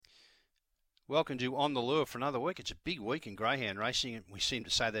Welcome to On the Lure for another week. It's a big week in greyhound racing. We seem to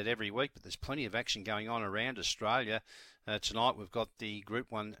say that every week, but there's plenty of action going on around Australia. Tonight we've got the Group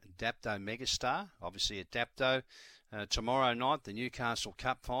 1 Dapto Megastar, obviously at Dapto. Tomorrow night, the Newcastle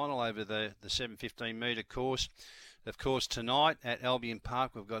Cup final over the 715 metre course. Of course, tonight at Albion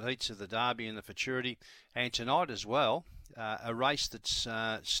Park, we've got heats of the Derby and the Futurity. And tonight as well, a race that's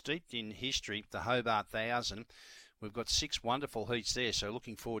steeped in history, the Hobart 1000. We've got 6 wonderful heats there, so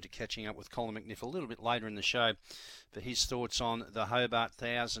looking forward to catching up with Colin McNiff a little bit later in the show for his thoughts on the Hobart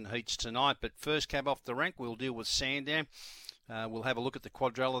 1000 heats tonight. But first cab off the rank, we'll deal with Sandown. We'll have a look at the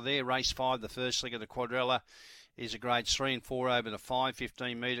Quadrella there. Race 5, the first leg of the Quadrella, is a grades 3 and 4 over the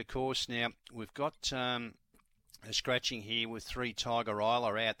 515 metre course. Now, we've got a scratching here with 3 Tiger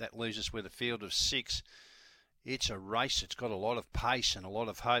Isla out. That leaves us with a field of 6. It's a race. It's got a lot of pace and a lot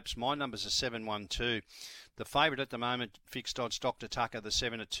of hopes. My numbers are 7-1-2. The favourite at the moment, fixed odds, Dr. Tucker, the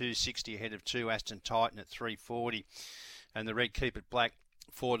 7 at 260 ahead of 2 Aston Titan at 340. And the red Keep It Black,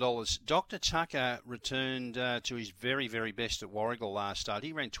 $4. Dr. Tucker returned to his very, very best at Warragul last start.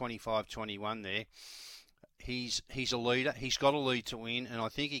 He ran 25-21 there. He's a leader. He's got a lead to win, and I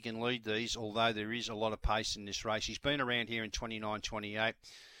think he can lead these, although there is a lot of pace in this race. He's been around here in 29-28.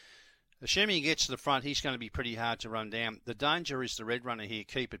 Assuming he gets to the front, he's going to be pretty hard to run down. The danger is the red runner here,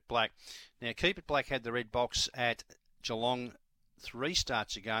 Keep It Black. Now, Keep It Black had the red box at Geelong 3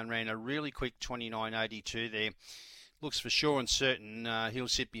 starts ago and ran a really quick 29.82 there. Looks for sure and certain he'll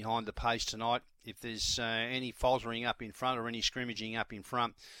sit behind the pace tonight. If there's any faltering up in front or any scrimmaging up in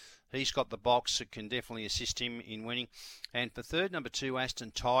front, he's got the box that can definitely assist him in winning. And for third, number 2,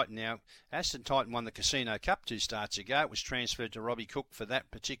 Aston Titan. Now, Aston Titan won the Casino Cup 2 starts ago. It was transferred to Robbie Cook for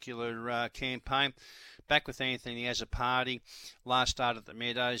that particular campaign. Back with Anthony as a party. Last start at the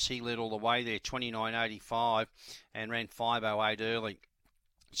Meadows, he led all the way there, 29.85, and ran 5.08 early.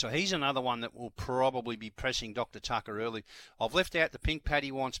 So he's another one that will probably be pressing Dr. Tucker early. I've left out the Pink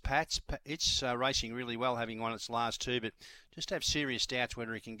Paddy Wants Pats. It's racing really well, having won its last 2, but just have serious doubts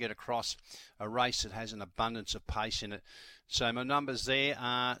whether he can get across a race that has an abundance of pace in it. So my numbers there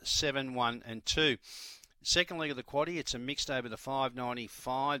are 7, 1 and 2. Second leg of the quaddie, it's a mixed over the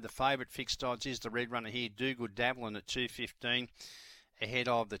 5.95. The favourite fixed odds is the red runner here, Do Good Dabbling at 2.15. Ahead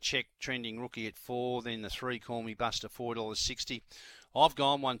of the Czech Trending Rookie at 4, then the 3 Call Me Buster, $4.60. I've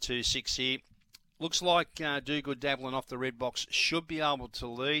gone 1-2-6 here. Looks like Do Good Dabbling off the red box should be able to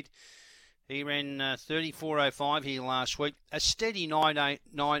lead. He ran 34.05 here last week. A steady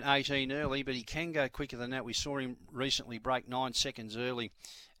 9.18 early, but he can go quicker than that. We saw him recently break 9 seconds early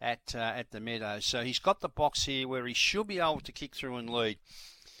at the Meadows. So he's got the box here where he should be able to kick through and lead.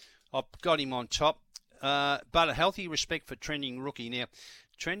 I've got him on top. But a healthy respect for Trending Rookie. Now,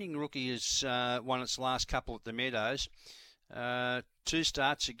 Trending Rookie has won its last couple at the Meadows. 2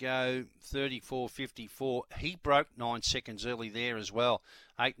 starts ago, 34.54. He broke 9 seconds early there as well,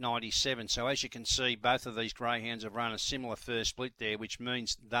 8.97. So as you can see, both of these greyhounds have run a similar first split there, which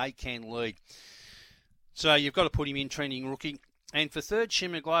means they can lead. So you've got to put him in, Trending Rookie. And for third,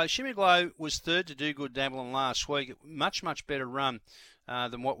 Shimmer Glow. Shimmer Glow was third to Do Good Dabbling last week. Much, much better run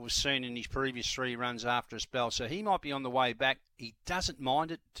than what we've seen in his previous 3 runs after a spell. So he might be on the way back. He doesn't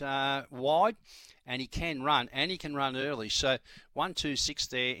mind it wide, and he can run early. So 1-2-6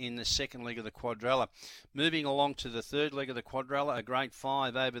 there in the second leg of the Quadrella. Moving along to the third leg of the Quadrella, a grade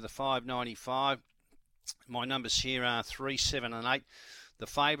 5 over the 5.95. My numbers here are 3, 7 and 8. The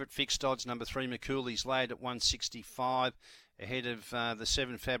favourite fixed odds, number 3, McCooley's Lad at 165, ahead of the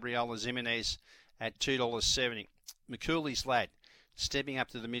 7 Fabriola Zimenez at $2.70. McCooley's Lad stepping up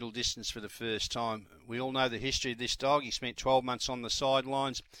to the middle distance for the first time. We all know the history of this dog. He spent 12 months on the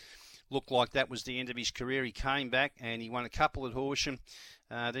sidelines. Looked like that was the end of his career. He came back and he won a couple at Horsham.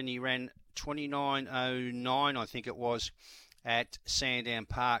 Then he ran 29.09, I think it was, at Sandown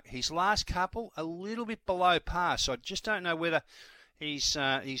Park. His last couple, a little bit below par. So I just don't know whether he's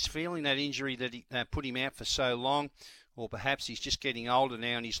feeling that injury that put him out for so long, or perhaps he's just getting older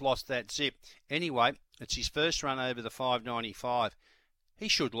now and he's lost that zip. Anyway, it's his first run over the 5.95. He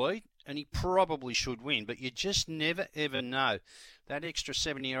should lead, and he probably should win, but you just never, ever know. That extra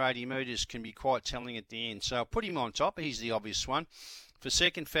 70 or 80 metres can be quite telling at the end. So I'll put him on top. He's the obvious one. For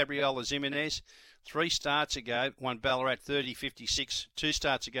second, Fabriola Zimenez. 3 starts ago, won Ballarat 30.56. 2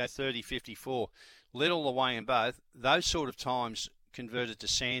 starts ago, 30.54. Led all the way in both. Those sort of times converted to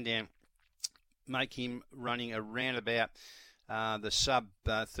Sandown make him running around about the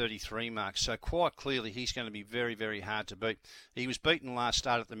sub-33 mark. So quite clearly he's going to be very, very hard to beat. He was beaten last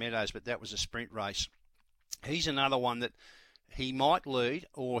start at the Meadows, but that was a sprint race. He's another one that he might lead,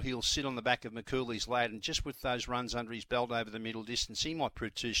 or he'll sit on the back of McCooley's Lad, and just with those runs under his belt over the middle distance, he might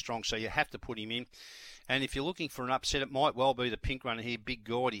prove too strong, so you have to put him in. And if you're looking for an upset, it might well be the pink runner here, Big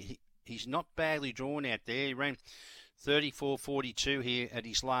Gordy. He's not badly drawn out there. He ran 34.42 here at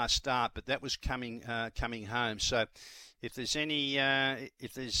his last start, but that was coming home. So if there's any,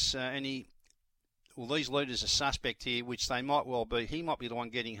 well, these leaders are suspect here, which they might well be. He might be the one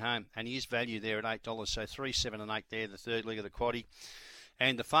getting home, and he is valued there at $8. So 3, 7, and 8 there, the third leg of the quaddie.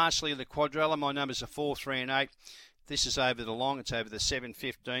 And the fast leg of the quadrella, my numbers are 4, 3, and 8. This is over the long. It's over the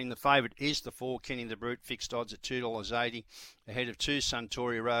 7.15. The favourite is the 4, Kenny the Brute, fixed odds at $2.80, ahead of 2,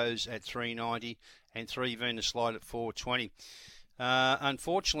 Suntory Rose at $3.90, and 3, Venus Light at $4.20.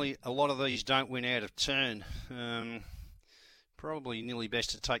 Unfortunately, a lot of these don't win out of turn. Probably nearly best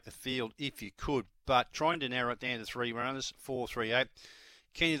to take the field if you could, but trying to narrow it down to 3 runners, 4, 3, 8.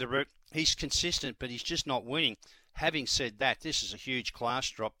 Kenny the Brute, he's consistent, but he's just not winning. Having said that, this is a huge class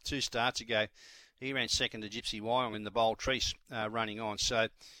drop. 2 starts ago, he ran second to Gypsy Wyong in the Bold Trease running on. So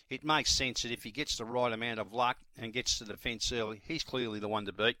it makes sense that if he gets the right amount of luck and gets to the fence early, he's clearly the one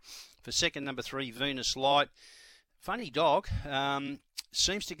to beat. For second, number 3, Venus Light. Funny dog.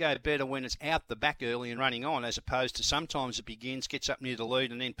 Seems to go better when it's out the back early and running on, as opposed to sometimes it begins, gets up near the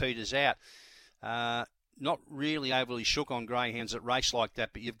lead and then peters out. Not really overly shook on greyhounds that race like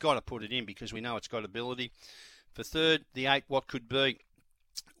that, but you've got to put it in because we know it's got ability. For third, the 8, What Could Be.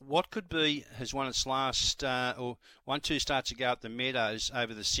 What Could Be has won its last, or 1-2 starts ago at the Meadows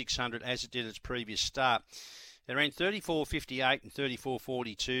over the 600 as it did its previous start. They ran 34.58 and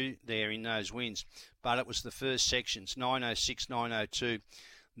 34.42 there in those wins, but it was the first sections, 9.06, 9.02.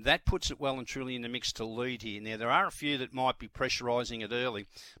 That puts it well and truly in the mix to lead here. Now, there are a few that might be pressurising it early,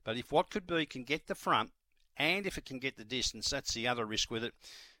 but if What Could Be can get the front, and if it can get the distance, that's the other risk with it.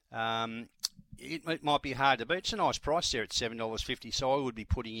 It might be hard to beat. It's a nice price there at $7.50, so I would be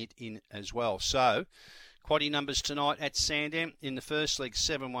putting it in as well. So, quaddie numbers tonight at Sandown. In the first leg,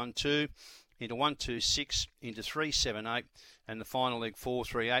 7-1-2. Into 1-2-6, into 3-7-8, and the final leg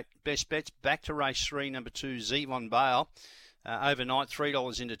 4-3-8. Best bets back to race 3, number 2, Zevon Bale. Overnight,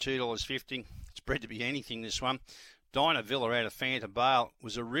 $3 into $2.50. It's bred to be anything, this one. Dinah Villa out of Phantom Bale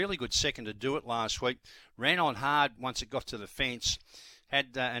was a really good second to do it last week. Ran on hard once it got to the fence.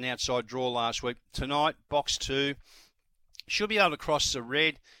 Had an outside draw last week. Tonight, box 2. Should be able to cross the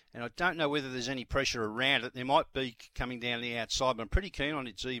red. And I don't know whether there's any pressure around it. There might be coming down the outside, but I'm pretty keen on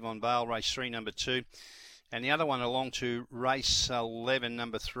it. Zevon Bale, race 3, number 2. And the other one along to race 11,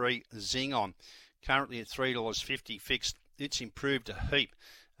 number 3, Zingon. Currently at $3.50 fixed. It's improved a heap.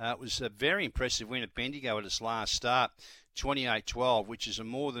 It was a very impressive win at Bendigo at its last start, 28-12, which is a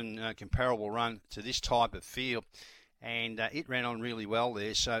more than comparable run to this type of field. And it ran on really well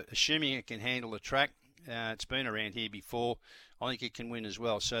there. So assuming it can handle the track, it's been around here before, I think it can win as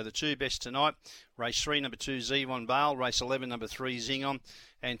well. So the 2 best tonight, race 3, number 2, Zevon Bale, race 11, number 3, Zingon.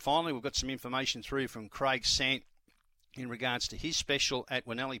 And finally, we've got some information through from Craig Sant in regards to his special at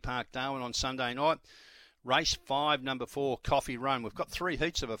Winnelli Park, Darwin on Sunday night. Race 5, number 4, Coffee Run. We've got 3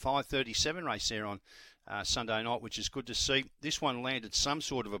 heats of a 5:37 race there on Sunday night, which is good to see. This one landed some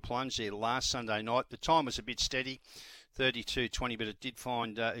sort of a plunge there last Sunday night. The time was a bit steady, 32.20, but it did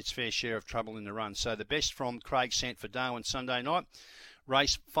find its fair share of trouble in the run. So the best from Craig Sant for Darwin Sunday night.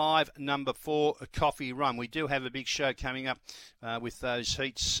 Race 5, number 4, a Coffee Run. We do have a big show coming up with those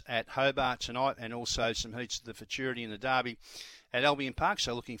heats at Hobart tonight, and also some heats of the Futurity and the Derby at Albion Park.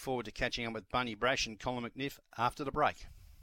 So looking forward to catching up with Bunny Brash and Colin McNiff after the break.